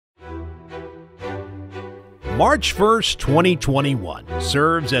March 1st, 2021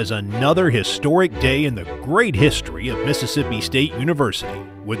 serves as another historic day in the great history of Mississippi State University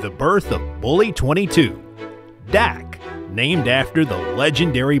with the birth of BullyXXII, Dak, named after the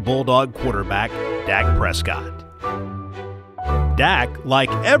legendary Bulldog quarterback Dak Prescott. Dak, like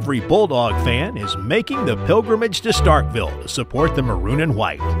every Bulldog fan, is making the pilgrimage to Starkville to support the maroon and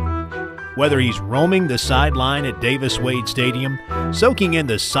white. Whether he's roaming the sideline at Davis-Wade Stadium, soaking in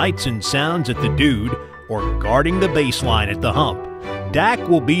the sights and sounds at the Dude, or guarding the baseline at the Hump, Dak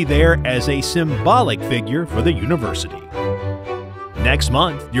will be there as a symbolic figure for the university. Next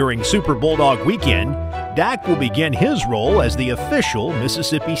month, during Super Bulldog Weekend, Dak will begin his role as the official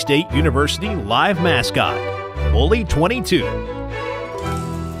Mississippi State University live mascot, BullyXXII.